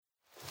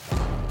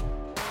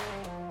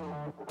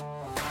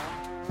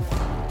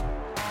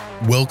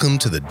Welcome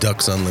to the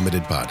Ducks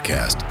Unlimited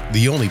podcast,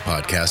 the only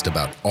podcast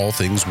about all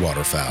things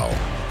waterfowl.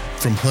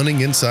 From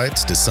hunting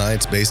insights to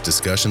science-based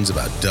discussions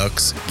about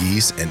ducks,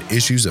 geese, and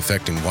issues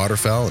affecting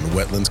waterfowl and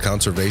wetlands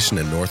conservation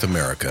in North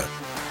America,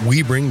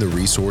 we bring the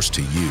resource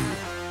to you.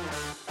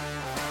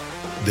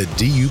 The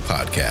DU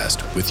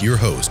Podcast with your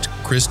host,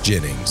 Chris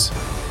Jennings.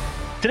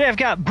 Today I've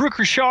got Brook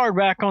Richard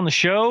back on the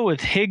show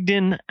with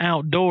Higdon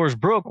Outdoors.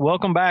 Brook,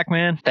 welcome back,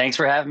 man. Thanks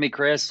for having me,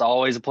 Chris.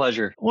 Always a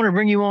pleasure. I want to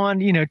bring you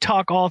on,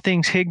 talk all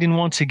things Higdon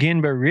once again,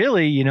 but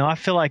really, I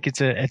feel like it's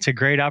a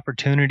great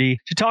opportunity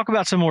to talk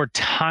about some more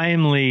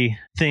timely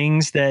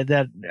things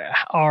that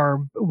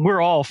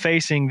we're all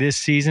facing this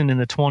season in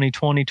the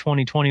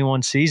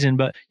 2020-2021 season.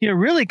 But,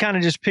 really kind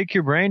of just pick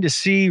your brain to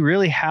see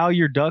really how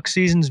your duck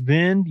season's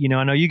been.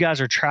 I know you guys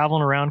are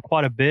traveling around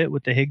quite a bit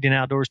with the Higdon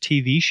Outdoors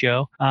TV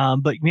show.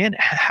 But man,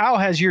 how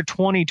has your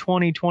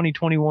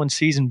 2020-2021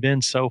 season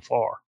been so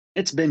far?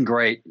 It's been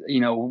great.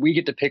 We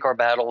get to pick our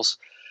battles.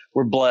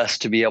 We're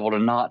blessed to be able to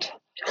not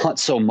hunt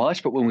so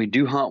much, but when we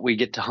do hunt, we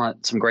get to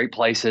hunt some great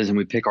places and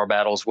we pick our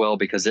battles well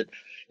because it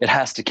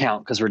has to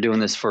count because we're doing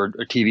this for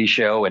a TV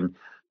show. And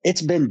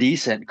it's been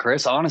decent,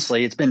 Chris.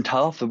 Honestly, it's been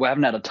tough. We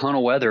haven't had a ton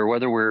of weather,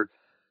 whether we're,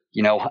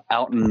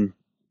 out in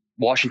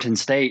Washington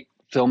State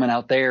filming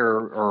out there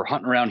or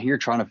hunting around here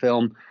trying to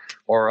film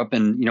or up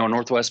in,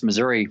 Northwest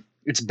Missouri.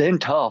 It's been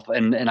tough,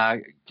 and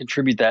I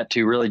contribute that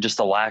to really just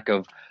the lack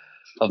of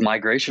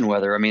migration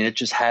weather. I mean, it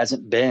just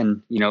hasn't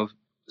been,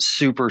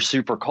 super,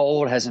 super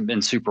cold, hasn't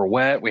been super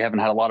wet. We haven't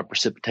had a lot of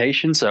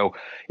precipitation. So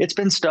it's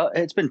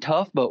been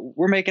tough, but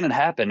we're making it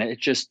happen.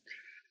 It's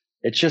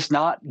just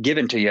not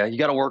given to you. You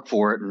got to work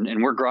for it,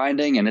 and we're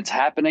grinding and it's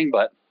happening.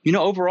 But,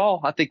 overall,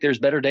 I think there's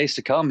better days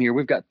to come here.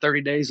 We've got 30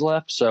 days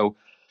left. So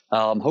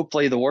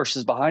hopefully the worst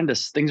is behind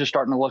us. Things are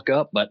starting to look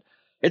up, but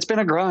it's been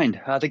a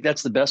grind. I think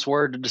that's the best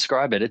word to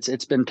describe it.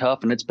 It's been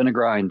tough and it's been a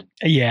grind.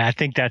 Yeah, I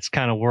think that's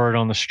kind of word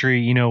on the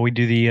street. We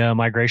do the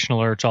migration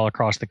alerts all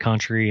across the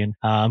country, and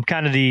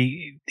kind of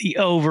the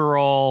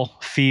overall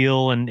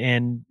feel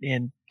and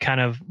kind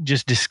of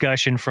just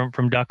discussion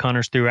from duck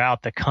hunters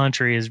throughout the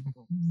country has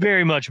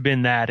very much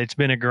been that. It's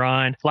been a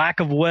grind. Lack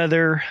of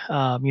weather,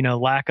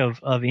 lack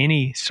of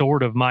any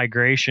sort of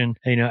migration,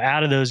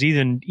 out of those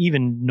even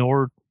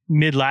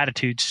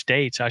mid-latitude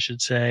states, I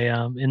should say,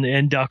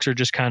 and ducks are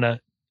just kind of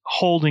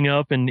holding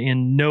up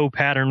in no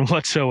pattern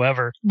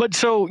whatsoever. But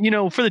so,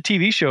 for the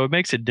TV show, it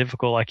makes it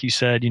difficult. Like you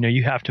said,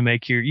 you have to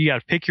you got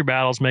to pick your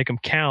battles, make them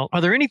count.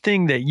 Are there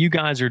anything that you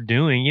guys are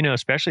doing,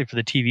 especially for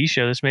the TV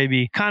show? This may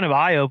be kind of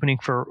eye-opening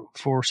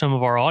for some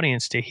of our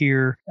audience to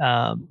hear,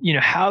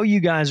 how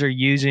you guys are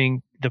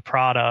using the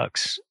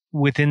products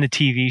within the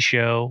TV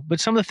show, but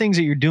some of the things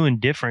that you're doing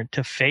different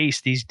to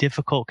face these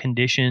difficult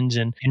conditions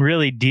and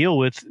really deal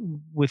with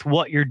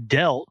what you're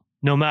dealt,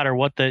 no matter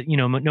what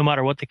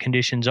the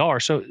conditions are.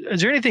 So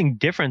is there anything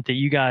different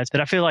that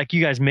I feel like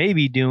you guys may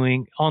be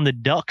doing on the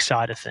duck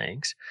side of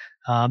things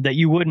that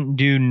you wouldn't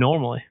do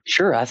normally?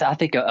 Sure. I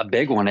think a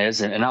big one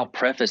is, and I'll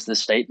preface this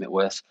statement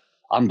with,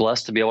 I'm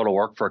blessed to be able to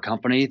work for a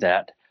company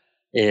that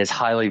is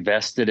highly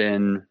vested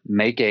in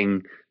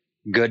making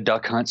good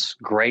duck hunts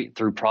great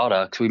through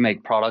products. We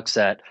make products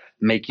that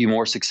make you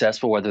more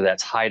successful, whether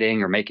that's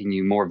hiding or making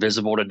you more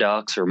visible to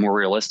ducks or more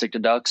realistic to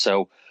ducks.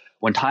 So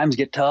when times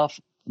get tough,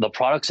 the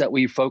products that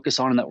we focus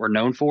on and that we're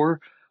known for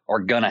are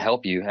going to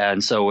help you.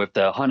 And so if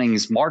the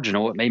hunting's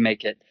marginal, it may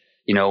make it,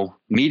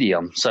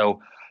 medium.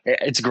 So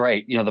it's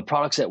great. The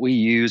products that we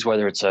use,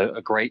 whether it's a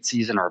great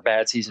season or a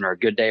bad season or a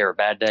good day or a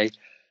bad day,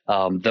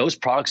 those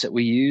products that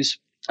we use,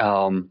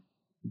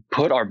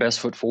 put our best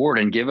foot forward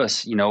and give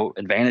us,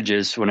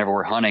 advantages whenever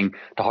we're hunting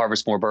to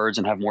harvest more birds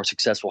and have more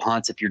successful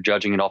hunts if you're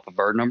judging it off of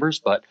bird numbers.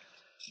 But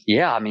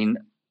yeah, I mean,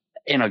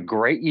 in a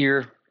great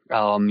year,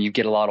 you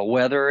get a lot of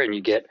weather and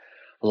you get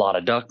a lot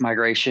of duck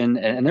migration,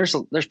 and there's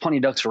plenty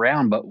of ducks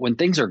around. But when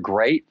things are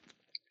great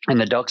and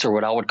the ducks are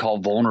what I would call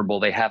vulnerable,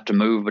 they have to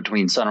move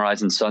between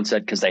sunrise and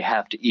sunset because they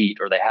have to eat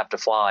or they have to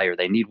fly or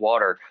they need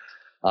water.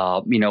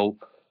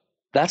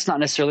 That's not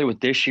necessarily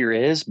what this year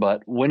is,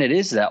 but when it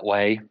is that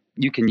way,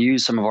 you can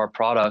use some of our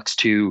products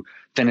to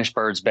finish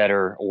birds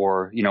better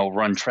or,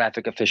 run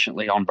traffic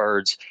efficiently on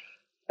birds.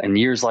 And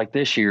years like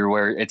this year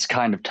where it's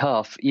kind of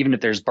tough, even if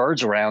there's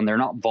birds around, they're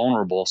not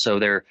vulnerable. So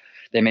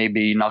they may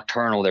be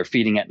nocturnal. They're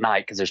feeding at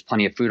night because there's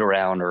plenty of food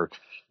around or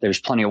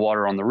there's plenty of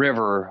water on the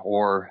river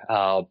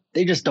or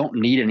they just don't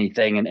need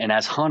anything. And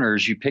as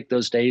hunters, you pick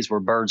those days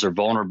where birds are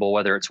vulnerable,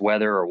 whether it's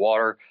weather or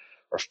water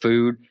or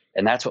food.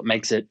 And that's what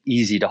makes it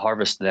easy to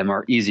harvest them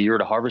or easier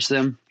to harvest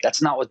them.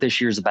 That's not what this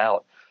year's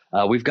about.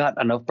 We've got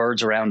enough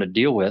birds around to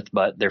deal with,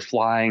 but they're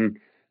flying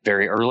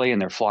very early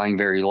and they're flying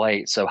very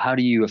late. So how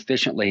do you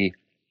efficiently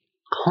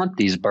hunt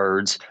these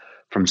birds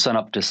from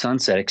sunup to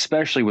sunset,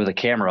 especially with a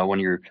camera when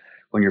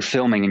you're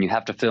filming and you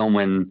have to film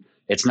when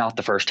it's not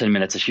the first 10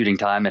 minutes of shooting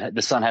time and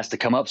the sun has to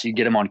come up so you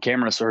get them on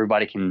camera so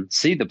everybody can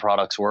see the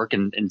products work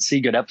and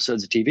see good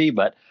episodes of TV.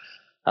 But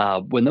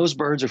when those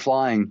birds are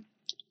flying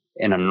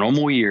in a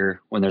normal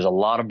year, when there's a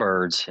lot of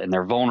birds and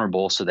they're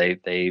vulnerable, so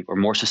they are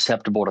more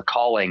susceptible to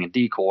calling and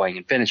decoying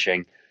and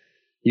finishing,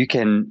 you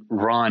can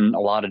run a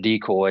lot of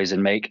decoys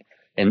and make,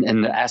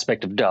 in the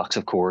aspect of ducks,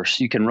 of course,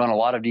 you can run a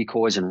lot of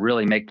decoys and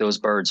really make those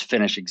birds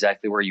finish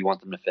exactly where you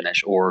want them to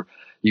finish, or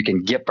you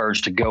can get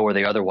birds to go where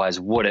they otherwise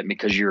wouldn't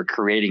because you're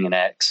creating an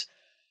X.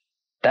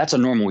 That's a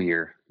normal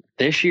year.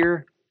 This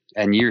year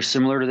and years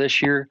similar to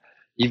this year,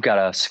 you've got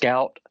to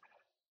scout,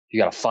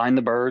 you got to find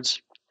the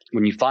birds.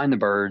 When you find the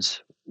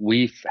birds,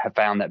 we have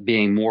found that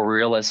being more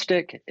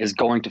realistic is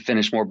going to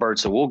finish more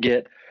birds. So we'll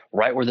get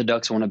right where the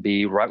ducks want to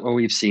be, right where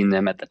we've seen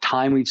them at the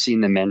time we've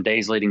seen them in,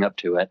 days leading up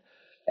to it.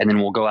 And then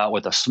we'll go out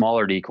with a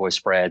smaller decoy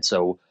spread.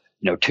 So,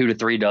 2 to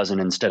 3 dozen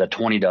instead of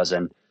 20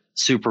 dozen,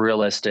 super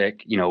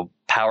realistic.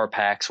 Power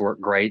packs work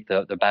great.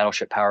 The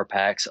Battleship power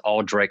packs,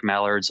 all Drake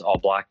mallards, all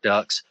black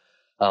ducks.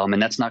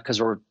 And that's not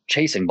because we're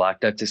chasing black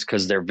ducks, it's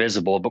because they're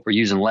visible, but we're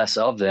using less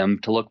of them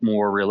to look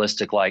more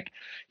realistic. Like,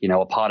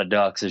 a pod of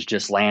ducks has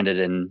just landed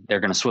and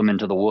they're going to swim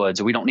into the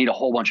woods. We don't need a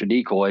whole bunch of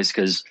decoys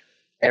because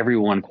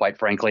everyone, quite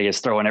frankly, is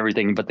throwing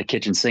everything but the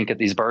kitchen sink at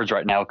these birds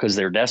right now because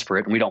they're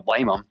desperate, and we don't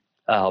blame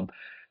them.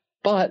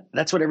 But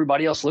that's what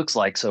everybody else looks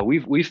like. So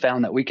we've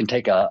found that we can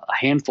take a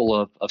handful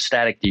of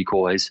static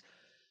decoys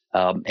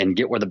and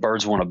get where the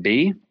birds want to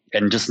be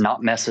and just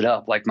not mess it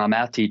up. Like my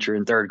math teacher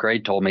in 3rd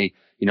grade told me,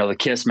 the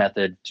KISS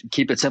method,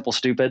 keep it simple,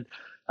 stupid.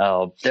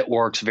 That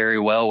works very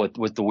well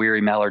with the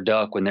weary mallard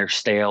duck when they're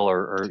stale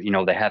or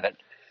they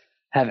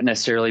haven't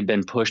necessarily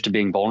been pushed to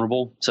being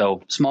vulnerable.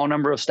 So small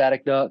number of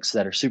static ducks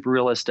that are super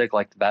realistic,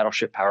 like the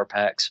Battleship power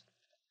packs,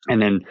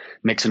 and then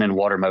mixing in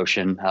water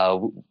motion.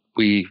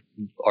 We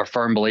are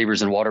firm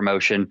believers in water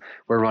motion.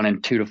 We're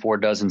running 2 to 4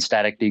 dozen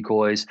static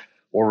decoys.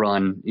 We'll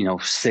run,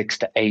 6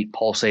 to 8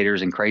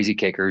 pulsators and crazy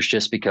kickers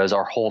just because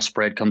our whole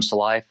spread comes to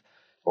life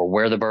or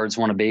where the birds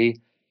want to be.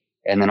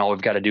 And then all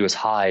we've got to do is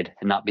hide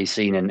and not be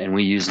seen. And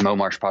we use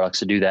Momarsh products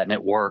to do that. And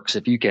it works.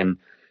 If you can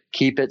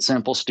keep it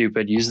simple,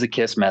 stupid, use the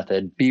KISS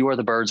method, be where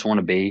the birds want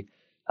to be,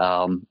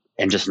 and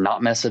just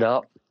not mess it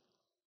up,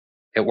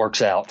 it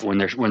works out.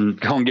 When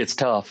going gets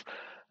tough,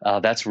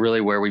 that's really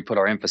where we put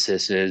our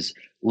emphasis is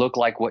look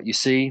like what you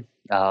see,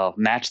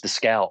 match the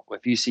scout.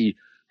 If you see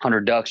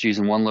 100 ducks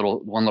using one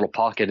little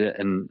pocket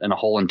and a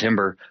hole in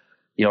timber,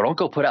 don't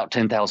go put out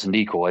 10,000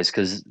 decoys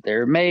because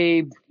they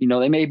may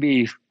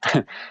be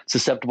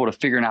susceptible to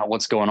figuring out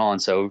what's going on.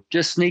 So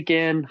just sneak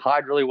in,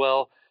 hide really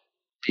well,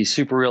 be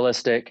super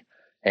realistic.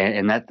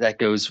 And that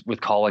goes with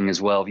calling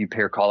as well. If you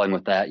pair calling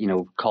with that,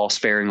 call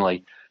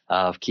sparingly,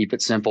 keep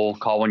it simple,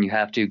 call when you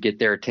have to, get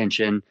their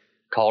attention,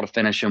 call to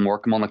finish them,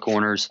 work them on the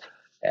corners.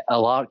 A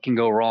lot can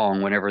go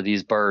wrong whenever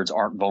these birds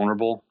aren't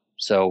vulnerable.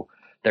 So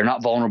they're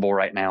not vulnerable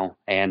right now.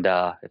 And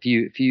if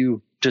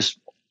you just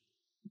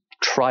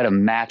try to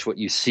match what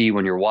you see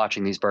when you're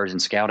watching these birds in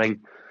scouting,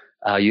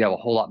 you have a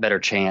whole lot better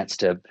chance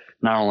to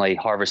not only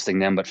harvesting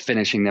them, but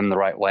finishing them the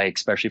right way,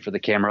 especially for the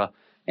camera,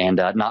 and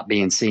not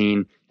being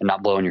seen and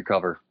not blowing your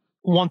cover.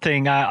 One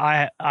thing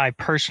I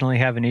personally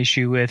have an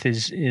issue with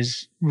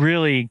is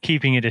really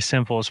keeping it as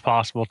simple as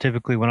possible.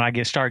 Typically, when I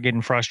start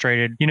getting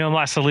frustrated,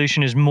 my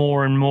solution is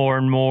more and more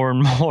and more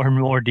and more and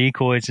more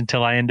decoys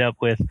until I end up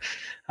with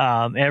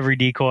every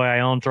decoy I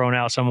own thrown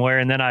out somewhere,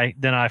 and then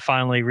I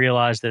finally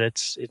realize that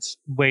it's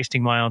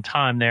wasting my own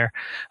time there.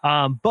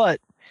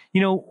 But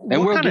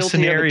what kind of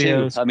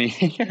scenarios? I mean,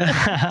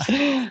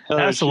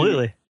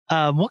 absolutely.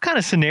 What kind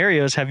of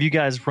scenarios have you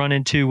guys run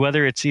into,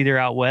 whether it's either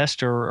out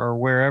west or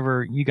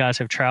wherever you guys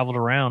have traveled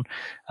around,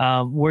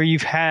 where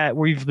you've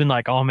been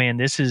like, oh man,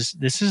 this is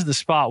the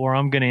spot where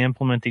I'm going to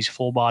implement these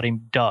full body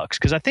ducks?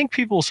 Because I think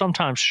people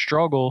sometimes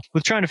struggle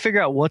with trying to figure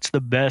out what's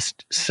the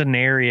best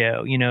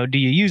scenario. Do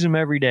you use them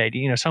every day?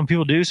 Some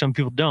people do, some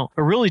people don't.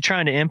 But really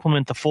trying to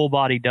implement the full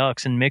body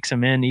ducks and mix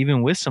them in,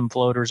 even with some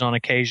floaters on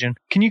occasion.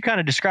 Can you kind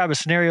of describe a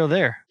scenario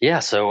there? Yeah.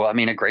 So I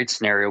mean, a great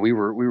scenario. We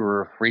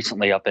were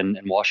recently up in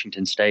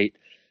Washington State.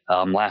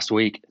 Last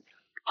week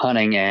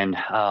hunting, and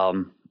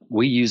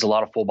we used a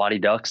lot of full body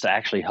ducks to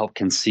actually help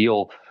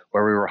conceal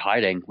where we were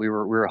hiding. We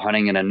were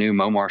hunting in a new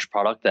Momarsh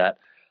product that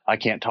I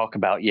can't talk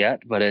about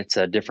yet, but it's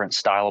a different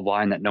style of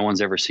line that no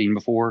one's ever seen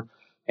before,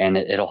 and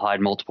it'll hide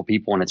multiple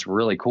people, and it's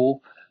really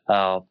cool.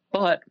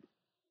 But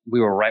we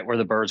were right where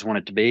the birds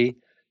wanted to be,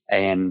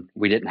 and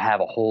we didn't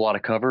have a whole lot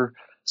of cover.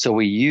 So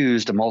we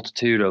used a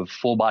multitude of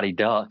full body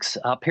ducks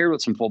paired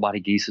with some full body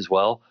geese as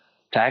well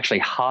to actually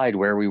hide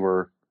where we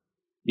were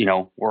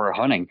we're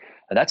hunting.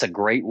 That's a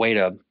great way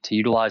to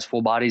utilize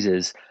full bodies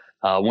is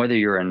whether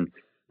you're in,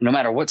 no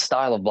matter what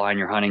style of blind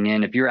you're hunting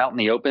in, if you're out in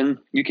the open,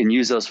 you can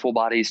use those full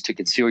bodies to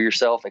conceal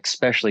yourself,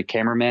 especially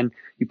cameramen.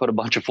 You put a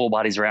bunch of full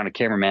bodies around a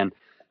cameraman,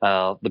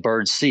 the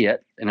birds see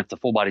it. And if the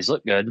full bodies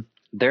look good,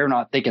 they're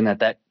not thinking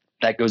that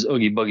goes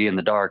oogie boogie in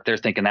the dark. They're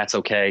thinking that's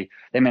okay.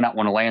 They may not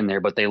want to land there,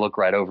 but they look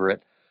right over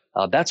it.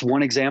 That's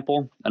one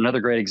example. Another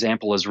great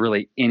example is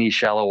really any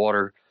shallow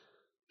water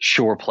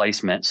shore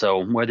placement.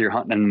 So whether you're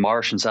hunting in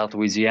marsh in South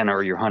Louisiana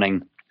or you're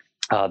hunting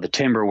the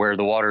timber where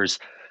the water's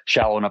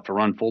shallow enough to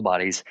run full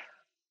bodies,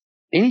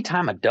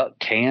 anytime a duck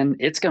can,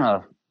 it's going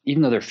to,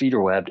 even though their feet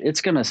are webbed, it's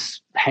going to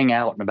hang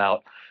out in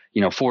about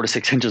 4 to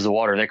 6 inches of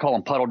water. They call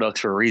them puddle ducks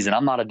for a reason.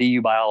 I'm not a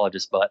DU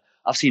biologist, but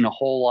I've seen a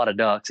whole lot of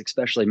ducks,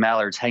 especially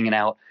mallards, hanging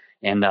out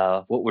in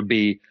what would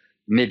be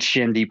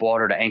mid-shin deep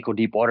water to ankle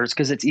deep water. It's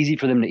because it's easy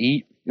for them to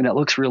eat, and it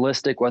looks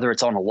realistic, whether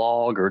it's on a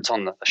log or it's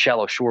on the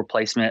shallow shore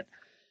placement.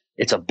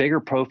 It's a bigger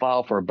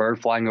profile for a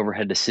bird flying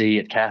overhead to see.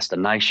 It casts a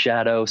nice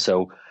shadow,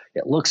 so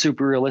it looks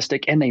super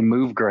realistic, and they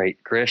move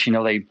great. Chris,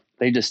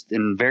 they just,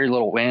 in very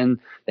little wind,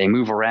 they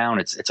move around.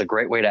 It's a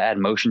great way to add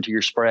motion to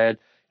your spread,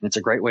 and it's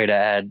a great way to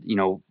add,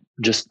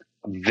 just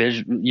a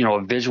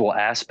visual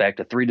aspect,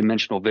 a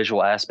three-dimensional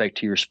visual aspect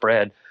to your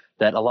spread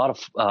that a lot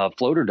of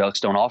floater ducks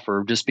don't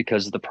offer, just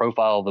because of the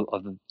profile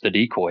of the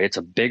decoy. It's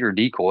a bigger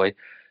decoy,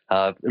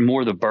 and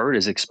more the bird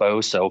is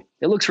exposed, so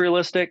it looks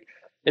realistic.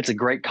 It's a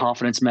great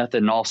confidence method,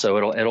 and also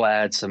it'll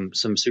add some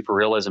super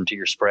realism to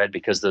your spread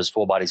because those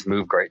full bodies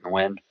move great in the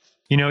wind.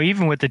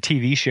 Even with the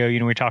TV show,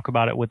 we talk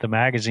about it with the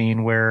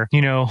magazine where,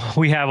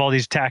 we have all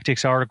these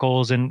tactics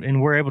articles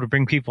and we're able to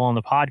bring people on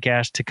the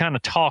podcast to kind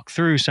of talk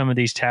through some of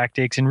these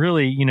tactics. And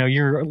really,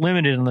 you're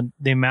limited in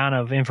the amount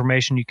of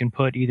information you can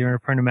put either in a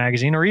printed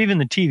magazine or even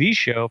the TV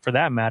show for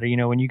that matter,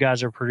 when you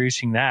guys are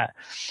producing that.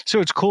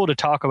 So it's cool to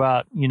talk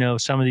about,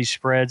 some of these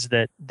spreads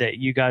that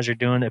you guys are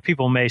doing that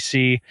people may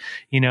see,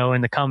 in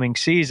the coming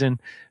season.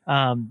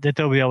 That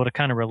they'll be able to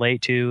kind of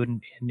relate to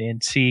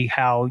and see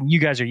how you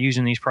guys are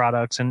using these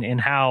products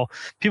and how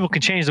people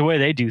can change the way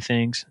they do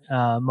things.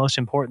 Most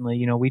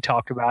importantly, we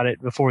talked about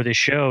it before this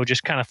show,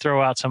 just kind of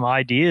throw out some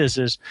ideas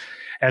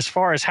as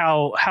far as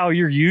how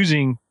you're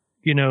using,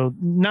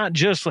 not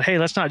just, hey,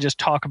 let's not just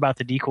talk about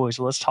the decoys,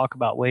 let's talk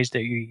about ways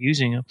that you're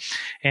using them.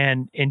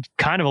 And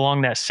kind of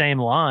along that same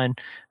line,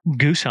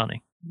 goose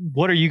hunting.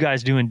 What are you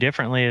guys doing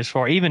differently as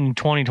far, even in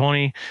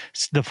 2020,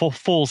 the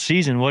full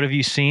season? What have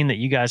you seen that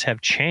you guys have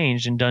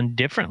changed and done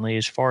differently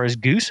as far as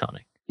goose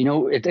hunting?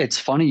 It's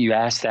funny you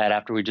asked that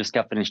after we just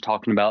got finished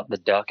talking about the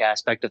duck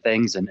aspect of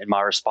things, and my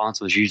response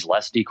was use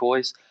less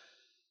decoys.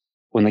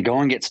 When the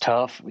going gets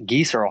tough,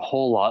 geese are a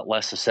whole lot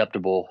less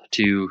susceptible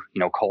to,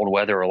 cold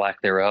weather or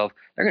lack thereof.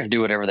 They're going to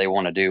do whatever they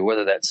want to do,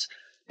 whether that's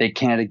big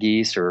Canada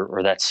geese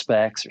or that's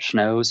specks or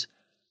snows.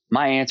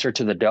 My answer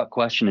to the duck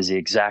question is the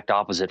exact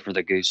opposite for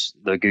the goose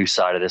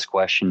side of this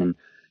question.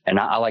 And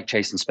I like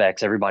chasing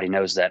specks. Everybody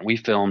knows that. And we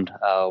filmed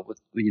with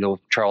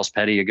Charles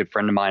Petty, a good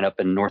friend of mine up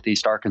in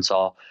Northeast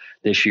Arkansas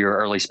this year,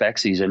 early spec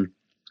season,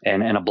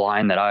 and a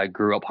blind that I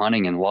grew up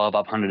hunting and love.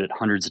 I've hunted it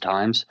hundreds of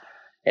times.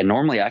 And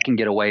normally I can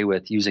get away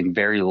with using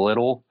very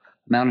little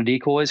amount of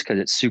decoys because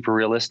it's super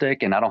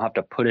realistic and I don't have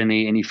to put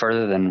any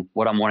further than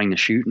what I'm wanting to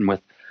shoot. And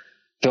with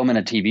filming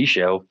a TV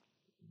show,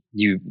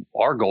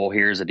 our goal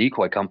here as a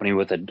decoy company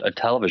with a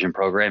television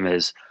program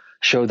is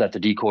show that the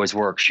decoys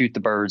work, shoot the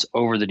birds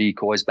over the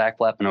decoys, back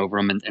flapping over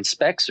them. And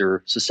specks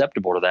are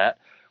susceptible to that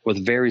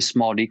with very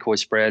small decoy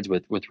spreads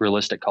with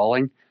realistic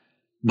calling.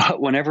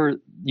 But whenever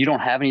you don't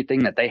have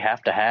anything that they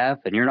have to have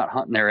and you're not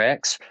hunting their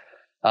X,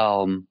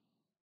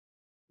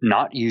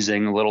 not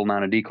using a little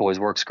amount of decoys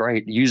works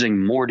great.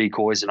 Using more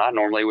decoys than I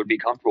normally would be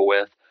comfortable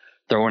with,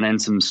 throwing in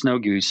some snow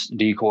goose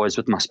decoys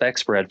with my spec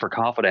spread for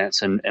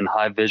confidence and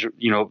high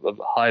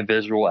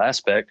visual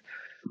aspect.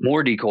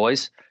 More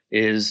decoys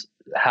is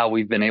how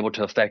we've been able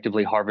to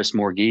effectively harvest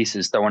more geese,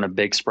 is throwing a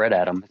big spread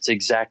at them. It's the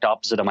exact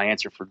opposite of my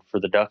answer for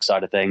the duck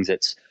side of things.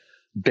 It's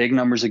big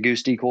numbers of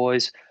goose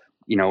decoys.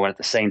 At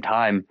the same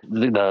time,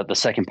 the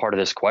second part of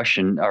this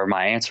question, or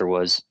my answer,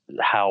 was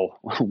how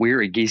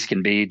weary geese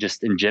can be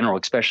just in general,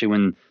 especially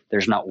when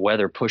there's not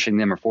weather pushing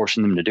them or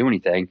forcing them to do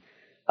anything.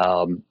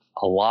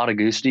 A lot of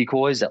goose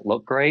decoys that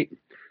look great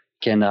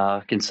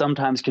can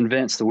sometimes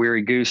convince the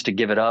weary goose to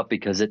give it up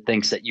because it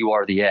thinks that you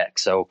are the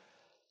X. So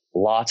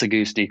lots of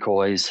goose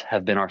decoys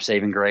have been our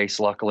saving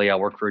grace. Luckily, I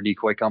work for a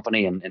decoy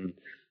company and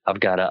I've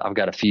got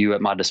a few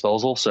at my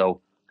disposal.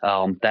 So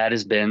that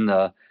has been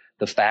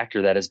the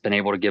factor that has been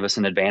able to give us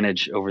an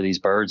advantage over these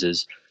birds,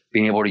 is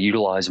being able to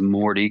utilize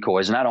more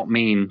decoys. And I don't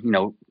mean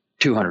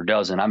 200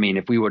 dozen. I mean,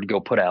 if we would go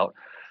put out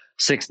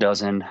 6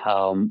 dozen,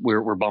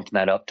 we're bumping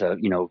that up to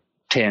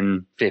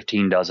 10,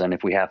 15 dozen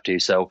if we have to.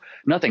 So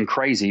nothing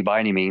crazy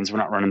by any means. We're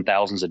not running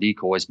thousands of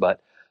decoys,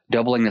 but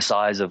doubling the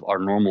size of our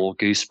normal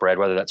goose spread,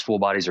 whether that's full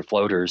bodies or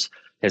floaters,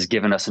 has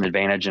given us an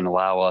advantage and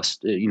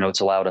it's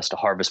allowed us to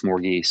harvest more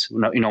geese.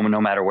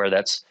 No matter where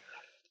that's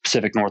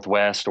Pacific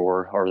Northwest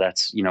or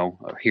that's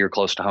here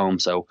close to home.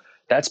 So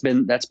that's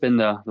been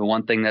the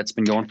one thing that's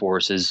been going for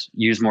us, is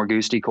use more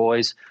goose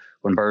decoys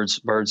when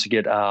birds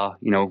get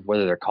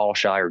whether they're call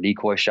shy or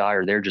decoy shy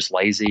or they're just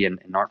lazy and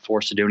aren't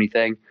forced to do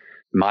anything.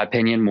 In my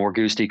opinion, more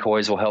goose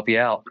decoys will help you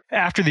out.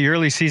 After the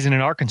early season in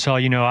Arkansas,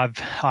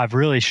 I've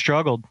really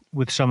struggled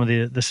with some of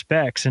the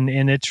specs, and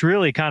it's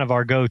really kind of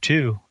our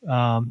go-to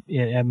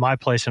at my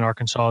place in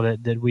Arkansas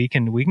that we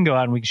can go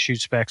out and we can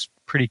shoot specs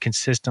pretty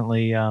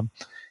consistently.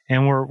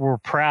 and we're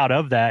proud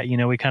of that.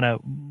 We kind of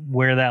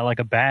wear that like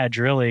a badge,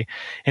 really.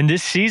 And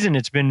this season,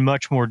 it's been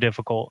much more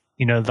difficult.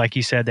 Like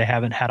you said, they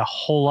haven't had a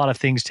whole lot of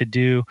things to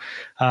do.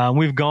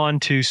 We've gone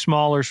to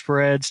smaller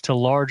spreads, to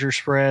larger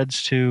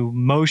spreads, to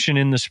motion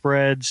in the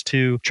spreads,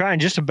 to trying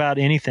just about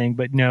anything.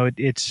 But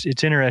it's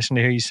interesting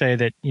to hear you say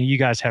that you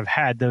guys have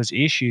had those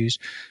issues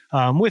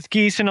with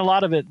geese, and a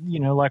lot of it,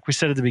 like we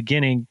said at the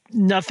beginning,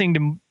 nothing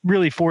to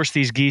really force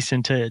these geese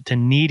into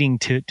needing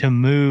to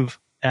move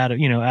out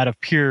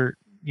of pure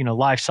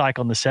life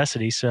cycle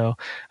necessity. So,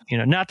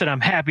 not that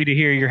I'm happy to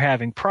hear you're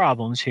having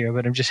problems here,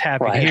 but I'm just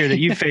happy to hear that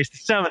you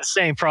faced some of the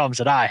same problems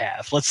that I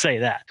have. Let's say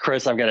that.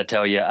 Chris, I've got to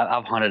tell you,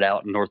 I've hunted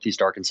out in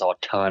Northeast Arkansas a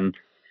ton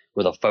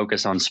with a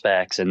focus on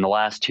specs. In the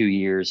last 2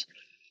 years,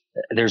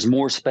 there's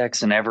more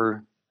specs than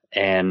ever.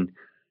 And,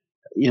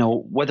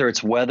 whether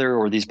it's weather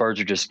or these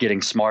birds are just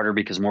getting smarter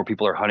because more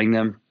people are hunting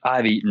them,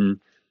 I've eaten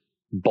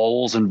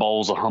bowls and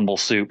bowls of humble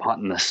soup,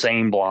 hunting the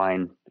same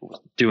blind,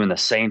 doing the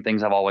same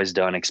things I've always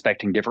done,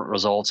 expecting different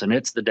results. And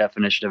it's the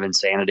definition of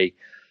insanity.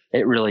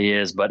 It really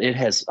is. But it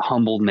has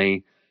humbled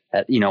me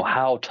at,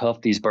 how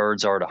tough these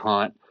birds are to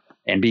hunt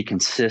and be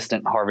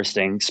consistent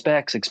harvesting,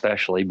 specs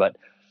especially. But,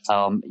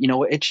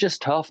 it's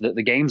just tough.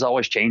 The game's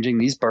always changing.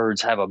 These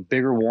birds have a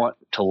bigger want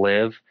to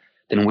live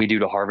than we do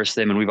to harvest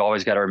them. And we've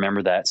always got to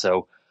remember that.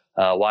 So,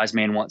 wise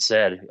man once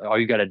said, all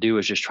you got to do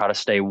is just try to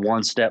stay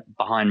one step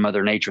behind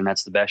Mother Nature, and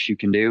that's the best you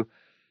can do.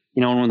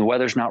 And when the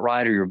weather's not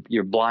right, or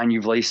your blind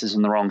you've laces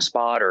in the wrong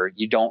spot, or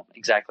you don't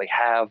exactly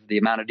have the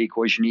amount of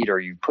decoys you need, or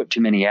you put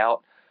too many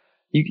out,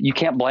 you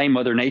can't blame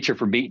Mother Nature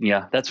for beating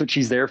you. That's what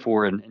she's there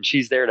for, and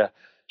she's there to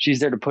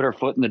put her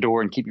foot in the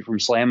door and keep you from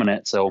slamming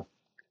it. So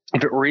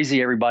if it were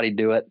easy, everybody'd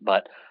do it.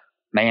 But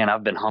man,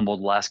 I've been humbled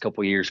the last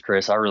couple of years,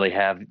 Chris. I really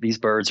have. These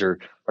birds are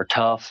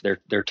tough.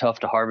 They're tough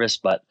to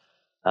harvest, but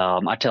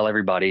I tell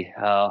everybody,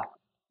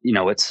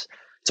 it's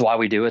why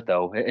we do it,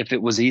 though. If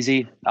it was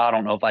easy, I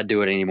don't know if I'd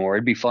do it anymore.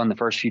 It'd be fun the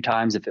first few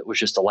times if it was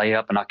just a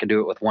layup and I could do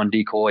it with one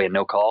decoy and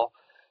no call.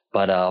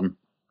 But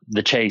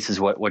the chase is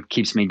what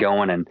keeps me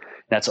going, and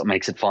that's what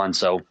makes it fun.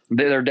 So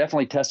they're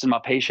definitely testing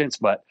my patience,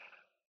 but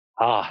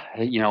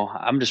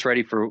I'm just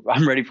ready for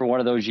one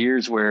of those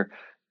years where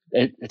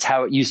it's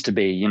how it used to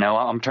be.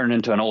 I'm turning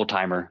into an old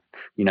timer.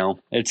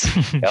 It's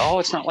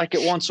it's not like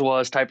it once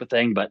was type of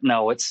thing. But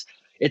no, it's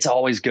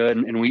always good,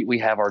 and we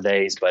have our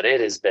days, but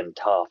it has been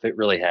tough. It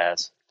really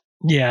has.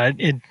 Yeah,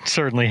 it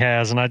certainly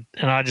has. And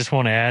I just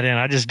want to add in,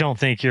 I just don't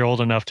think you're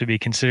old enough to be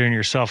considering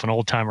yourself an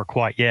old timer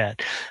quite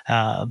yet.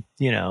 I'd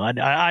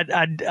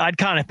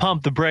kind of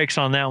pump the brakes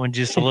on that one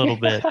just a little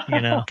bit,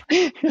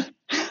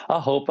 I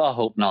hope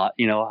not.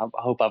 I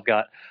hope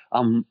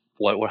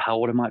how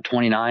old am I?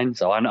 29.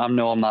 So I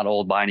know I'm not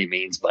old by any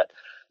means, but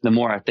the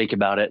more I think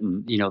about it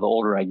and, the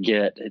older I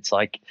get, it's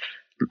like,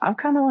 I'm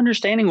kind of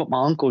understanding what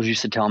my uncles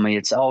used to tell me.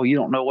 It's, you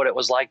don't know what it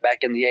was like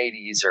back in the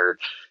 80s, or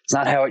it's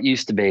not how it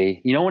used to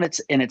be,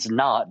 and it's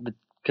not,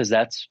 because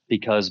that's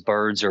because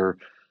birds are,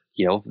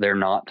 they're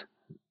not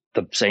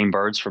the same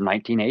birds from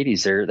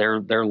 1980s.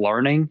 They're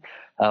learning.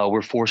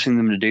 We're forcing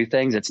them to do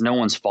things. It's no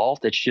one's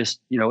fault. It's just,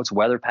 it's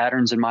weather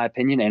patterns, in my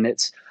opinion, and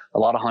it's a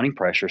lot of hunting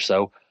pressure.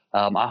 So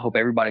I hope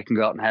everybody can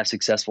go out and have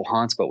successful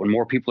hunts. But when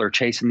more people are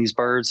chasing these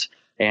birds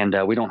and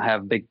we don't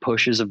have big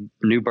pushes of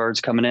new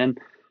birds coming in,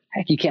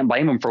 heck, you can't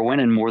blame them for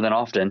winning more than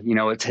often.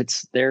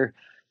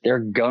 They're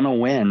gonna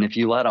win if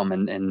you let them.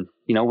 And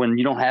when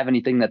you don't have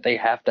anything that they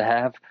have to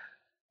have,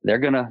 they're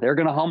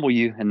gonna humble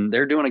you. And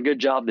they're doing a good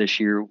job this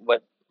year.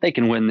 But they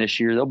can win this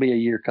year. There'll be a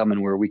year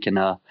coming where we can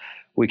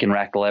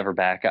rack the lever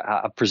back.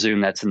 I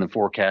presume that's in the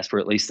forecast for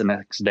at least the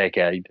next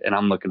decade, and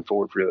I'm looking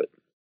forward to it.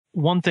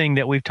 One thing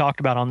that we've talked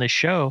about on this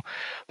show,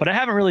 but I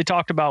haven't really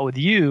talked about with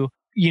you,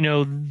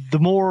 the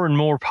more and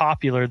more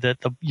popular that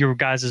your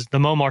guys' the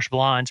Momarsh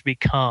blinds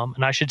become,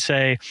 and I should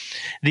say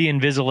the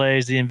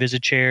Invisilays, the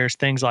Invisichairs,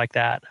 things like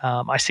that.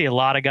 I see a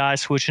lot of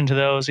guys switching to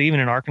those, even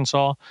in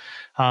Arkansas,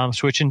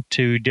 switching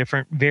to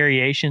different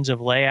variations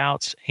of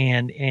layouts,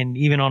 and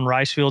even on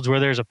rice fields where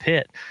there's a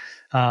pit,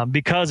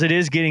 because it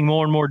is getting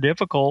more and more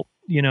difficult.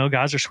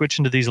 Guys are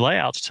switching to these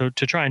layouts to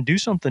try and do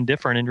something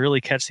different and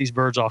really catch these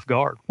birds off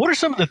guard. What are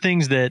some of the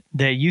things that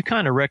you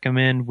kind of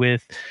recommend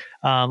with,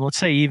 let's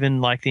say, even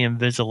like the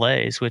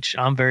Invisilays, which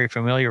I'm very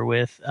familiar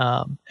with,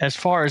 as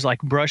far as like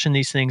brushing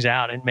these things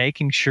out and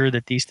making sure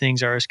that these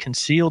things are as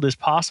concealed as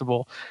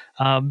possible,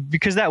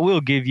 because that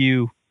will give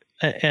you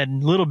a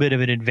little bit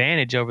of an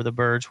advantage over the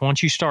birds.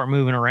 Once you start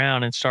moving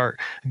around and start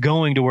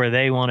going to where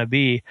they want to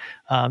be,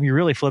 you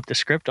really flip the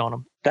script on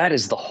them. That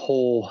is the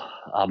whole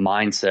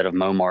mindset of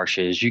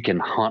Momarsh, is you can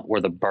hunt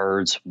where the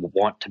birds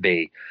want to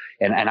be.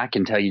 And I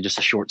can tell you just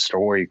a short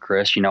story,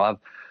 Chris.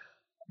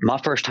 My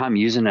first time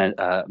using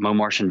a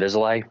Momarsh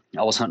Invisilay,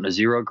 I was hunting a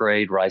 0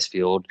 grade rice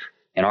field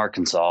in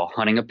Arkansas,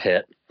 hunting a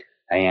pit.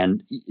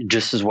 And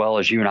just as well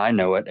as you and I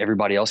know it,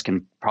 everybody else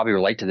can probably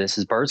relate to this,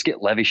 is birds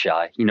get levee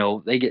shy.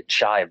 They get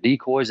shy of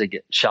decoys, they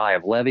get shy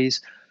of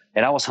levees.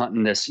 And I was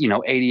hunting this,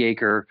 80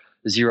 acre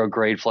 0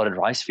 grade flooded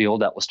rice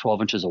field that was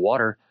 12 inches of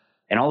water.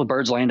 And all the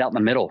birds land out in the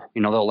middle.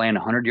 They'll land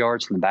 100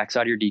 yards from the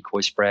backside of your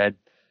decoy spread.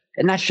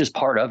 And that's just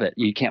part of it.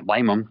 You can't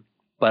blame them.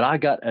 But I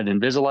got an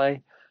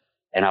Invisalign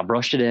and I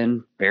brushed it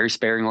in very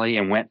sparingly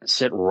and went and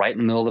sit right in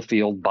the middle of the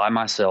field by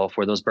myself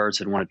where those birds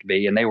had wanted to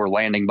be. And they were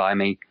landing by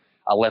me.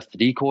 I left the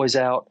decoys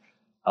out.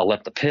 I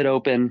left the pit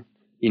open.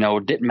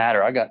 It didn't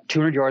matter. I got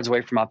 200 yards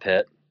away from my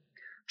pit,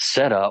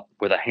 set up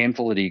with a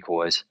handful of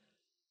decoys,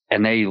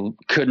 and they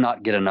could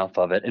not get enough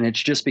of it. And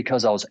it's just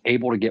because I was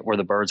able to get where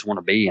the birds want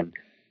to be. And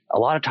a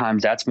lot of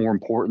times that's more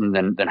important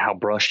than how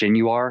brushed in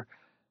you are.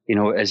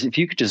 As if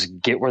you could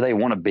just get where they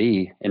want to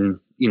be and,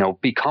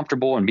 be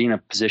comfortable and be in a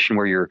position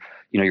where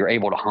you're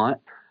able to hunt.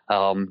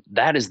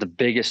 That is the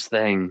biggest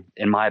thing,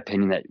 in my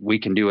opinion, that we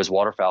can do as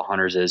waterfowl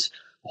hunters. Is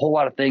a whole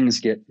lot of things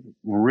get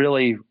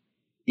really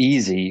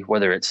easy,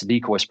 whether it's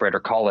decoy spread or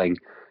calling.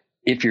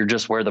 If you're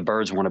just where the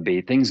birds want to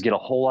be, things get a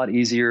whole lot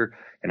easier,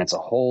 and it's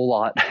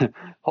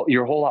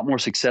you're a whole lot more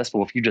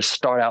successful if you just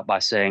start out by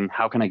saying,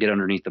 how can I get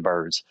underneath the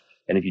birds?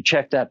 And if you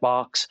check that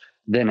box,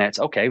 then it's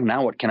okay.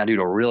 Now what can I do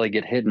to really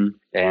get hidden?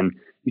 And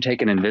you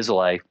take an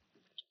Invisalign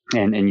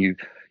and you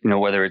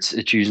whether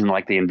it's using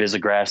like the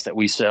Invisigrass that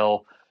we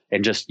sell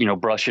and just,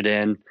 brush it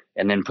in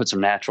and then put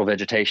some natural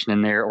vegetation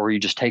in there, or you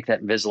just take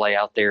that Invisalign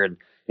out there and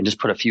just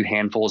put a few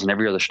handfuls in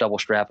every other stubble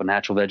strap of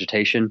natural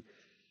vegetation.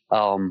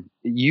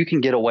 You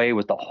can get away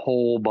with a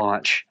whole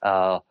bunch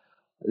that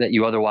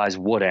you otherwise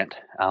wouldn't.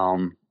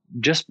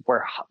 Just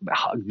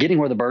getting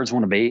where the birds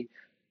want to be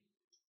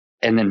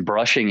and then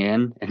brushing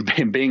in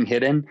and being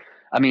hidden.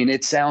 I mean,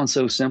 it sounds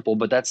so simple,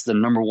 but that's the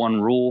number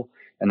one rule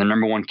and the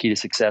number one key to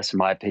success, in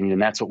my opinion.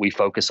 And that's what we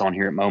focus on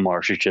here at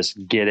Momarsh, is just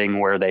getting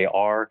where they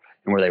are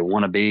and where they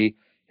want to be.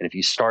 And if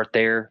you start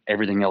there,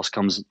 everything else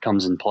comes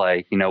in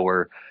play,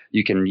 where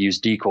you can use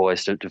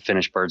decoys to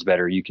finish birds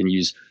better. You can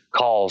use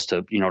calls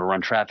to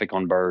run traffic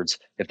on birds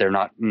if they're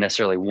not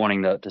necessarily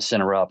wanting to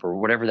center up or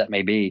whatever that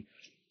may be.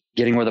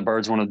 Getting where the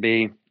birds want to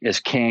be is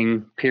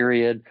king,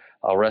 period.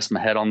 I'll rest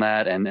my head on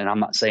that. And I'm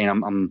not saying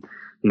I'm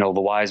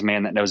the wise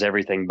man that knows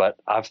everything, but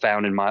I've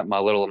found in my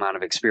little amount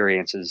of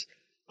experiences,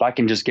 if I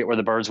can just get where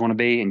the birds want to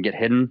be and get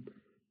hidden,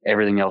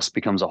 everything else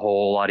becomes a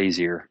whole lot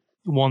easier.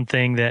 One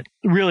thing that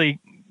really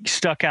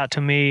stuck out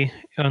to me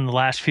in the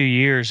last few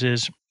years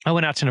is I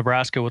went out to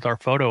Nebraska with our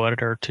photo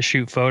editor to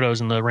shoot photos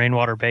in the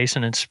rainwater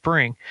basin in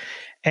spring.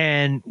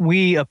 And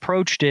we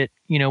approached it,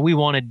 we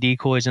wanted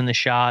decoys in the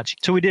shots.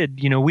 So we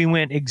did, we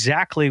went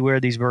exactly where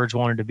these birds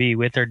wanted to be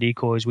with their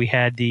decoys. We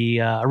had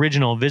the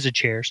original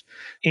VisiChairs.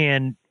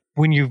 And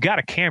when you've got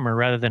a camera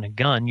rather than a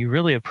gun, you're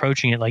really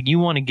approaching it like you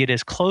want to get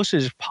as close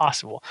as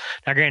possible.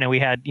 Now, granted, we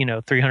had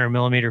 300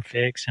 millimeter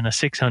fix and a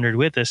 600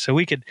 with us, so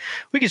we could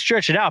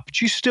stretch it out. But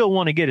you still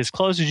want to get as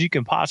close as you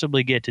can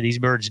possibly get to these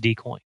birds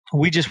decoying.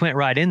 We just went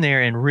right in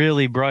there and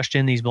really brushed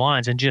in these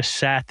blinds and just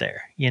sat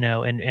there,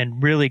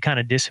 and really kind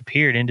of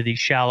disappeared into these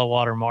shallow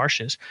water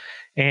marshes.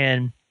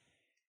 And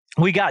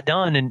we got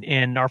done,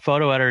 and our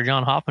photo editor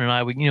John Hoffman and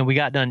I, we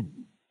got done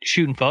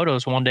shooting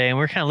photos one day, and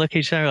we're kind of looking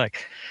at each other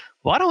like,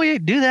 why don't we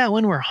do that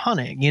when we're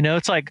hunting?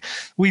 It's like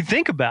we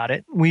think about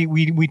it.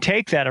 We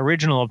take that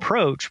original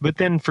approach, but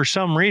then for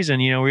some reason,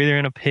 we're either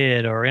in a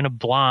pit or in a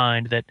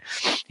blind that,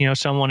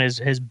 someone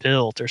has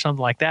built or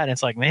something like that. And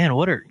it's like, man,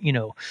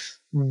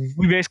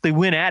 we basically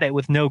went at it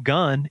with no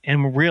gun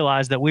and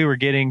realized that we were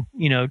getting,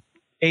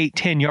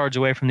 8-10 yards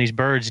away from these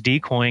birds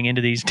decoying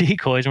into these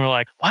decoys. And we're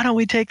like, why don't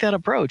we take that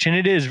approach? And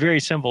it is very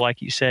simple. Like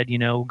you said,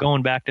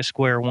 going back to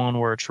square one,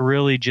 where it's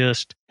really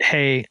just,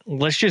 hey,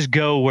 let's just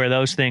go where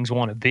those things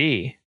want to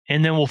be.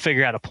 And then we'll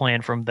figure out a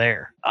plan from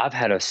there. I've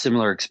had a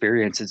similar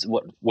experience. It's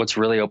what's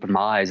really opened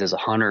my eyes as a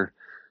hunter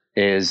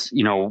is,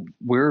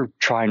 we're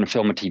trying to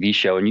film a TV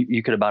show, and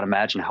you could about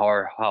imagine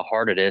how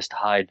hard it is to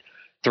hide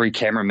 3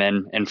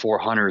 cameramen and 4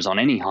 hunters on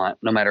any hunt,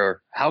 no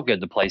matter how good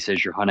the place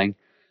is you're hunting.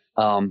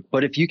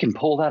 But if you can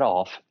pull that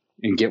off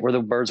and get where the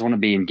birds want to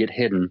be and get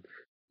hidden,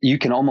 you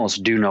can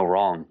almost do no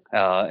wrong.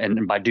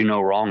 And by do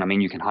no wrong, I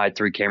mean you can hide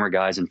 3 camera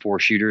guys and 4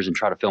 shooters and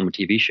try to film a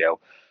TV show.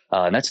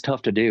 And that's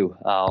tough to do,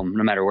 no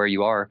matter where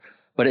you are.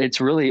 But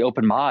it's really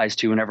opened my eyes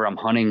to whenever I'm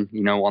hunting,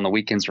 on the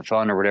weekends for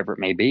fun or whatever it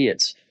may be.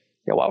 It's,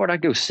 why would I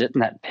go sit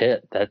in that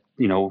pit that,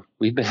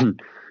 we've been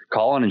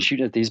calling and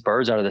shooting at these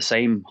birds out of the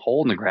same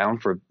hole in the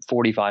ground for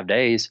 45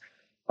 days?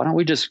 Why don't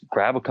we just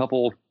grab a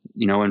couple,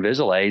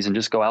 Invisaligns and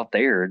just go out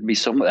there? It'd be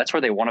that's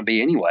where they want to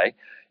be anyway.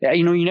 Yeah,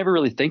 you never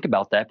really think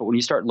about that, but when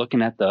you start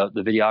looking at the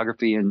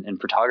videography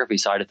and photography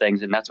side of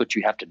things, and that's what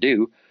you have to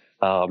do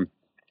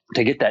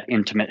to get that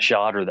intimate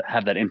shot or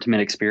have that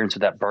intimate experience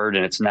with that bird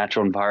in its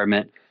natural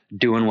environment,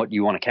 doing what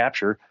you want to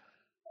capture.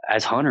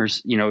 As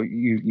hunters,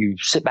 you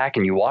sit back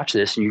and you watch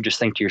this and you just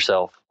think to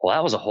yourself, well,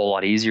 that was a whole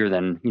lot easier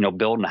than,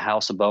 building a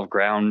house above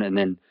ground and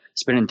then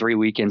spending 3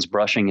 weekends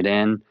brushing it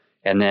in.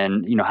 And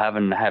then,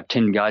 having to have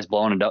 10 guys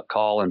blowing a duck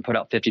call and put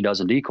out 50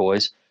 dozen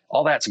decoys.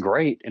 All that's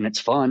great and it's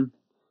fun,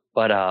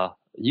 but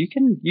you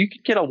can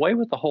get away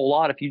with a whole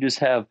lot if you just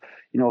have,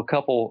 a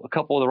couple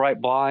of the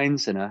right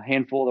blinds and a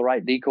handful of the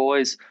right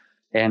decoys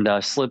and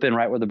slip in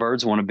right where the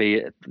birds want to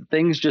be.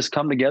 Things just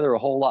come together a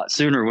whole lot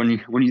sooner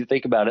when you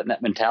think about it in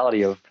that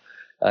mentality of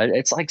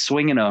it's like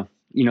swinging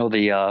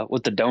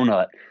with the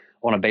donut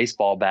on a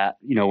baseball bat,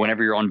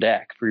 whenever you're on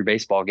deck for your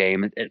baseball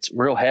game. It's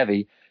real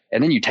heavy.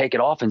 And then you take it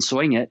off and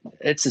swing it.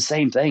 It's the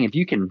same thing. If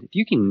you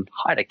can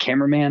hide a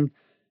cameraman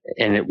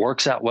and it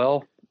works out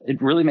well, it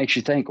really makes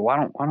you think, why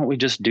don't we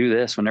just do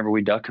this whenever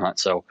we duck hunt?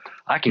 So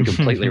I can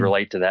completely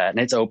relate to that. And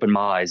it's opened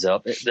my eyes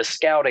up. The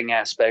scouting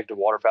aspect of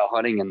waterfowl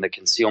hunting and the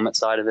concealment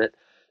side of it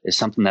is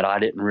something that I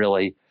didn't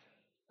really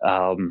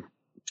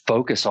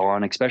focus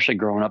on, especially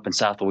growing up in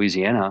South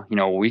Louisiana.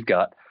 We've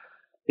got,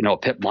 a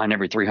pip line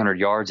every 300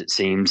 yards, it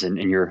seems, and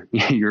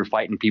you're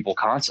fighting people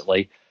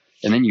constantly.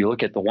 And then you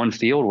look at the one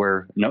field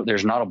where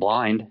there's not a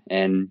blind,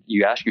 and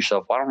you ask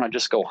yourself, why don't I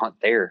just go hunt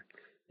there?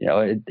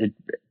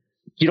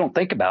 You don't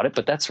think about it,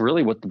 but that's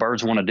really what the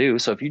birds want to do.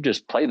 So if you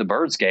just play the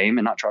birds game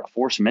and not try to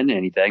force them into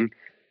anything,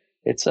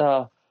 it's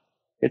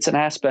an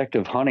aspect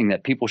of hunting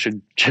that people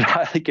should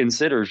highly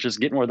consider, is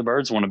just getting where the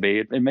birds want to be.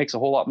 It makes a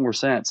whole lot more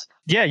sense.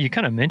 Yeah, you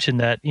kind of mentioned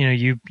that,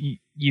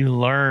 you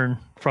learn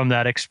from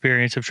that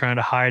experience of trying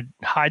to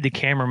hide the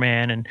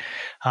cameraman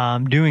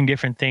and doing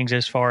different things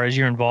as far as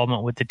your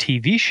involvement with the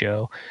TV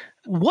show.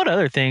 What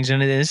other things,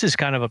 and this is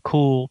kind of a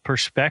cool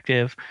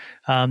perspective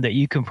that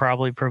you can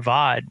probably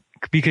provide,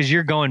 because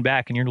you're going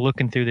back and you're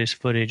looking through this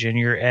footage and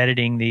you're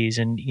editing these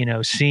and,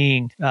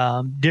 seeing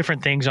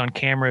different things on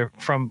camera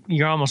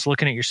you're almost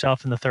looking at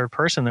yourself in the third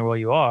person the way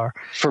you are.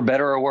 For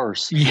better or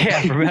worse.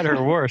 Yeah, for better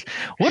or worse.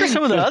 What are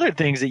some of the other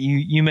things that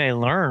you may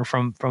learn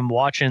from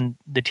watching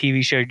the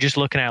TV show, just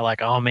looking at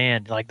like, oh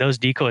man, like those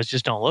decoys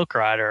just don't look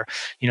right, or,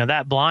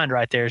 that blind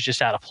right there is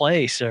just out of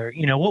place, or,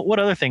 what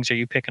other things are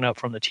you picking up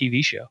from the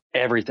TV show?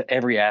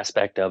 Every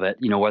aspect of it,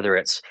 whether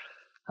it's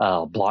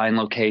blind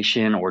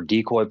location or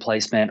decoy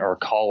placement or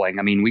calling.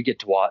 I mean, we get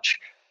to watch,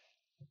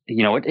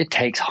 it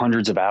takes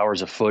hundreds of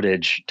hours of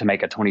footage to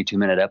make a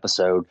 22-minute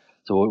episode.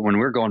 So when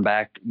we're going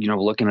back,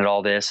 looking at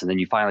all this, and then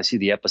you finally see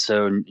the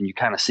episode and you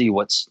kind of see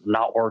what's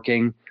not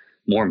working,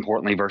 more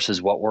importantly, versus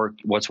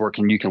what's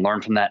working, you can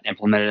learn from that,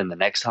 implement it in the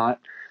next hunt.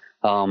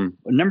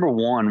 Number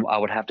one, I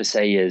would have to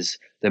say, is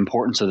the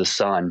importance of the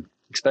sun,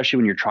 especially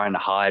when you're trying to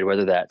hide,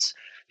 whether that's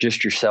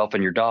just yourself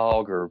and your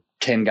dog or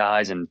 10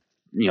 guys and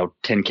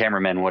 10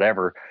 cameramen,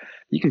 whatever.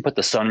 You can put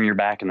the sun in your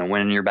back and the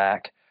wind in your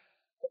back.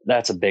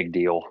 That's a big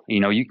deal.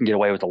 You can get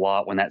away with a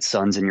lot when that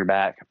sun's in your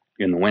back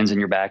and the wind's in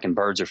your back and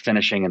birds are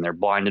finishing and they're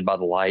blinded by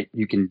the light.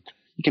 You can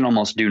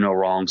almost do no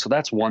wrong. So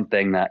that's one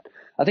thing that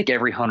I think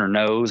every hunter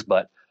knows,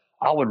 but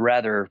I would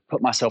rather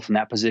put myself in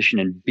that position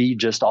and be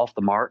just off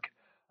the mark,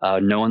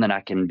 knowing that I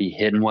can be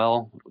hidden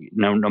well,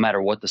 no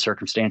matter what the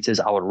circumstance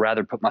is. I would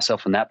rather put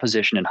myself in that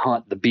position and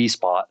hunt the B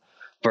spot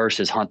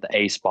versus hunt the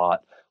A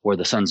spot where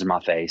the sun's in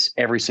my face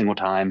every single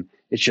time.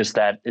 It's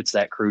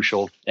that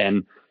crucial.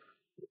 And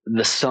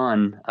the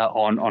sun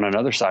on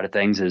another side of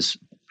things is,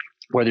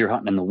 whether you're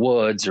hunting in the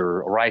woods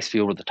or a rice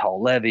field with a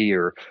tall levee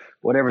or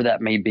whatever that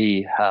may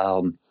be,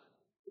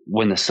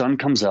 when the sun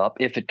comes up,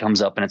 if it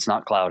comes up and it's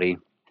not cloudy,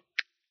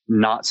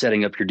 not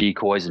setting up your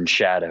decoys in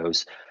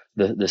shadows.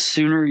 The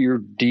sooner your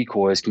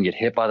decoys can get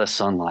hit by the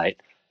sunlight,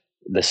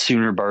 the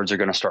sooner birds are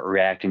going to start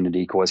reacting to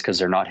decoys, because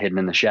they're not hidden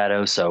in the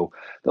shadows. So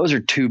those are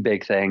two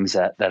big things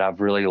that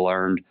I've really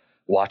learned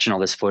watching all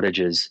this footage,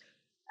 is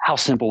how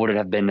simple would it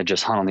have been to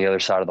just hunt on the other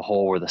side of the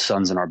hole where the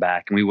sun's in our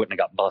back and we wouldn't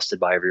have got busted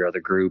by every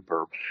other group?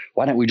 Or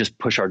why didn't we just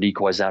push our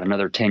decoys out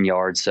another 10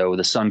 yards so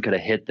the sun could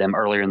have hit them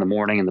earlier in the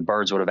morning and the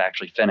birds would have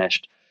actually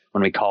finished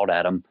when we called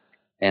at them?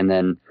 And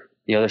then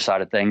the other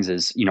side of things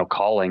is,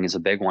 calling is a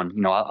big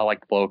one. I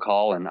like to blow a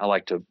call and I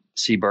like to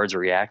see birds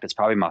react. It's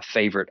probably my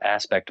favorite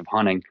aspect of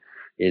hunting,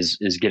 is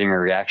getting a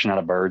reaction out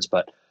of birds.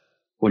 But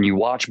when you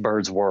watch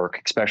birds work,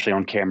 especially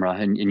on camera,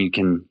 and you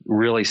can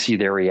really see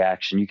their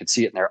reaction, you can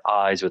see it in their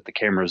eyes with the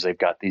cameras they've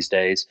got these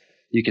days.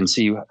 You can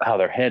see how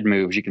their head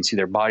moves. You can see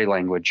their body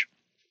language.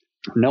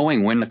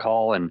 Knowing when to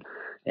call and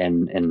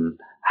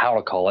how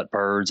to call at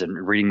birds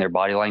and reading their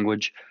body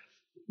language,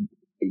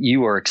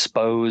 you are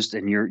exposed,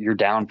 and your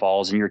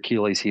downfalls and your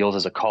Achilles heels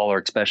as a caller,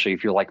 especially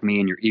if you're like me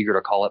and you're eager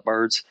to call at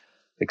birds,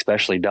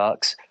 especially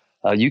ducks,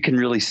 you can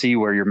really see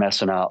where you're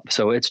messing up.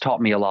 So it's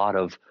taught me a lot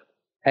of,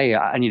 hey,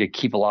 I need to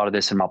keep a lot of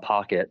this in my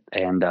pocket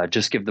and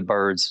just give the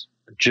birds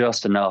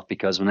just enough,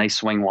 because when they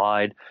swing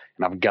wide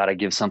and I've got to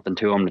give something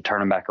to them to turn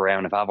them back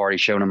around, if I've already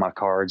shown them my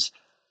cards,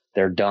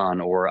 they're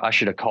done. Or I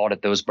should have called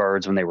at those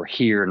birds when they were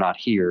here, not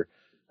here.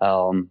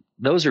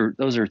 Those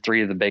are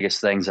three of the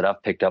biggest things that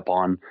I've picked up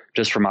on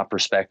just from my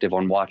perspective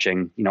on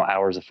watching,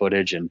 hours of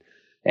footage,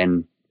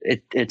 and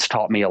it's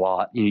taught me a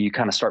lot. You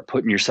kind of start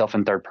putting yourself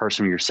in third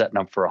person when you're setting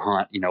up for a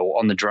hunt,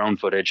 on the drone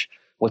footage.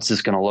 What's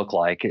this going to look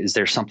like? Is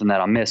there something that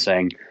I'm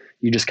missing?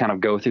 You just kind of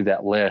go through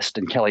that list.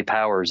 And Kelly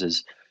Powers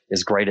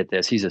is great at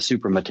this. He's a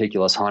super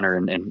meticulous hunter,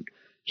 and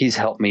he's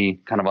helped me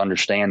kind of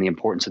understand the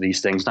importance of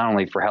these things, not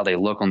only for how they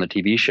look on the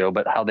TV show,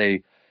 but how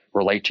they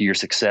relate to your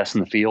success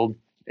in the field.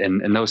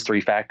 And those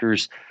three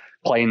factors: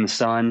 playing the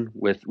sun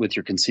with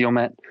your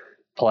concealment,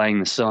 playing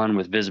the sun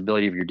with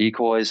visibility of your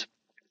decoys,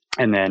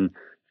 and then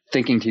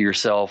thinking to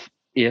yourself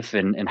if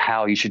and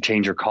how you should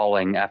change your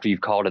calling after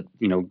you've called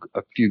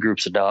a few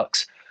groups of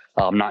ducks.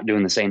 Not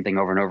doing the same thing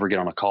over and over again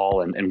on a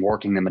call, and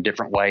working them a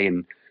different way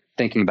and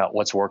thinking about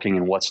what's working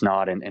and what's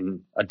not,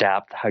 and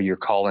adapt how you're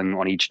calling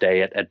on each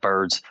day at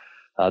birds.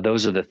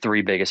 Those are the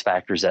three biggest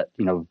factors that,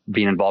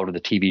 being involved with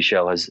the TV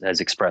show has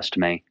expressed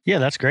to me. Yeah,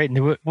 that's great.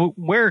 And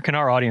where can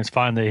our audience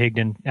find the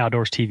Higdon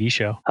Outdoors TV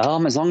show?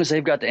 As long as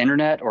they've got the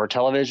internet or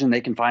television,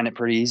 they can find it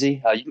pretty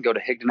easy. You can go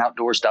to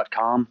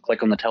higdonoutdoors.com,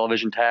 click on the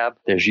television tab.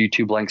 There's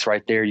YouTube links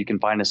right there. You can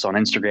find us on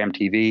Instagram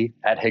TV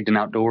at Higdon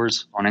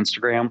Outdoors on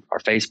Instagram. Our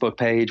Facebook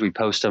page, we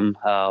post them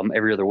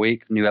every other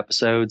week, new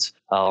episodes.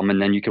 And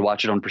then you can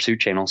watch it on Pursuit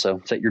Channel.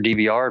 So set your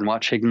DVR and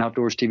watch Higdon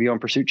Outdoors TV on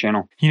Pursuit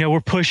Channel.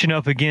 We're pushing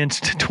up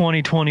against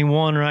 2021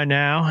 right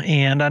now,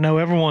 and I know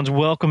everyone's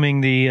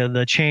welcoming the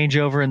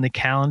changeover in the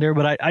calendar,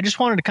 but I just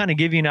wanted to kind of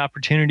give you an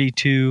opportunity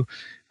to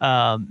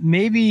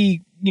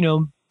maybe,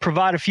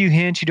 provide a few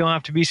hints. You don't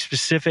have to be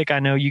specific. I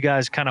know you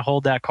guys kind of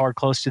hold that card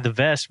close to the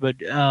vest, but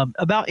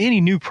about any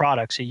new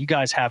products that you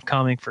guys have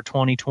coming for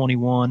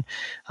 2021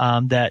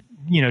 that,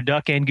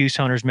 duck and goose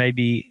hunters may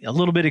be a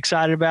little bit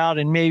excited about,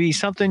 and maybe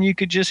something you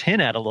could just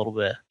hint at a little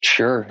bit.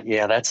 Sure.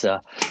 Yeah, that's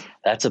a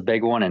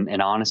big one.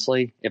 And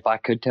honestly, if I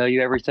could tell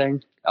you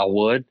everything, I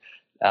would.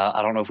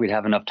 I don't know if we'd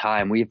have enough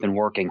time. We've been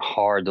working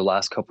hard the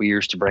last couple of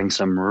years to bring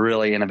some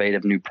really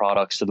innovative new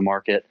products to the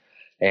market.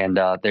 And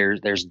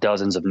there's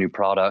dozens of new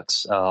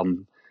products,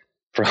 from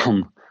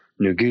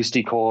new goose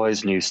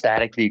decoys, new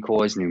static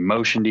decoys, new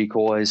motion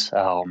decoys,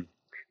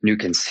 new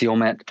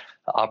concealment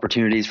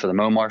opportunities for the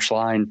Momarsh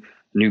line,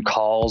 new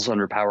calls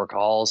under power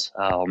calls.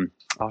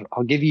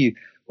 I'll give you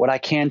what I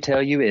can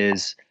tell you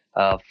is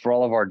for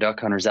all of our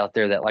duck hunters out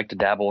there that like to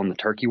dabble in the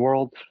turkey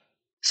world,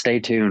 stay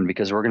tuned,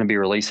 because we're going to be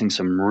releasing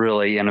some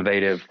really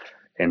innovative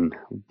and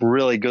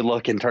really good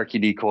looking turkey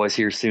decoys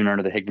here soon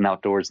under the Higdon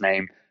Outdoors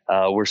name.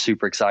 We're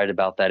super excited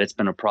about that. It's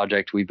been a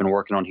project we've been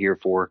working on here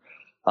for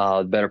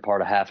the better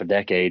part of half a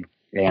decade,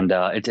 and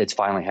it's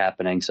finally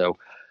happening. So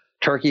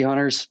turkey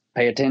hunters,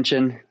 pay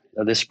attention.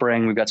 This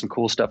spring, we've got some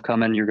cool stuff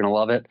coming. You're going to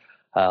love it.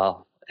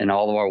 And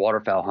all of our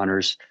waterfowl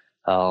hunters,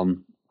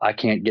 I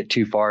can't get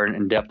too far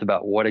in depth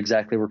about what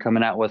exactly we're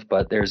coming out with,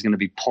 but there's going to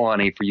be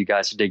plenty for you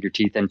guys to dig your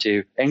teeth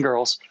into, and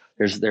girls.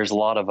 There's a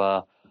lot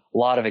of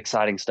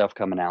exciting stuff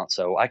coming out.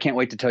 So I can't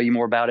wait to tell you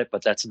more about it,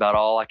 but that's about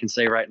all I can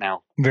say right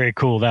now. Very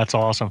cool. That's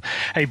awesome.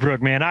 Hey,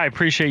 Brook, man, I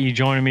appreciate you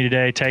joining me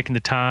today, taking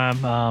the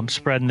time,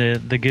 spreading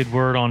the good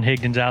word on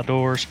Higdon's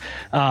Outdoors.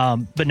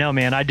 But no,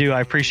 man, I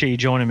appreciate you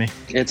joining me.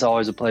 It's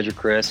always a pleasure,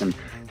 Chris. And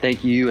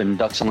thank you and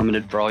Ducks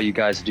Unlimited for all you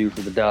guys do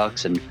for the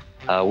Ducks. And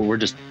we're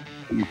just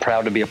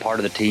proud to be a part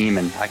of the team.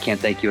 And I can't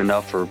thank you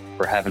enough for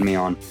having me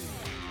on.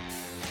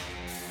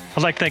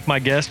 I'd like to thank my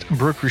guest,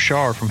 Brook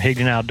Richard from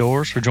Higdon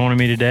Outdoors, for joining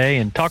me today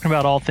and talking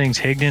about all things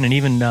Higdon, and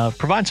even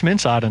providing some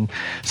insight on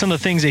some of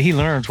the things that he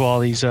learns while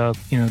he's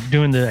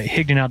doing the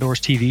Higdon Outdoors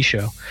TV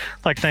show.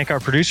 I'd like to thank our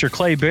producer,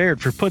 Clay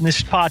Baird, for putting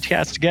this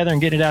podcast together and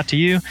getting it out to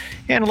you.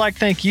 And I'd like to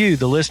thank you,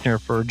 the listener,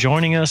 for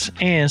joining us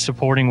and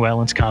supporting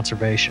wetlands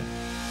conservation.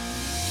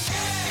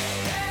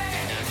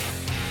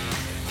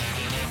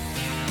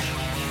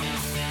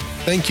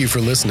 Thank you for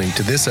listening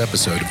to this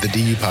episode of the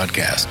DU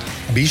Podcast.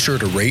 Be sure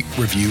to rate,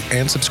 review,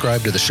 and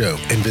subscribe to the show,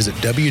 and visit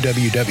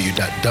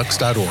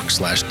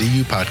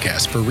www.ducks.org/DU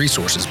Podcast for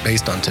resources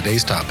based on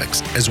today's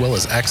topics, as well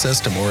as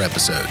access to more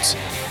episodes.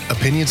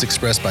 Opinions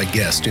expressed by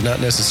guests do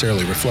not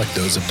necessarily reflect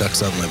those of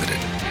Ducks Unlimited.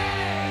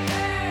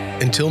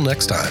 Until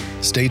next time,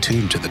 stay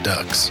tuned to the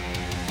Ducks.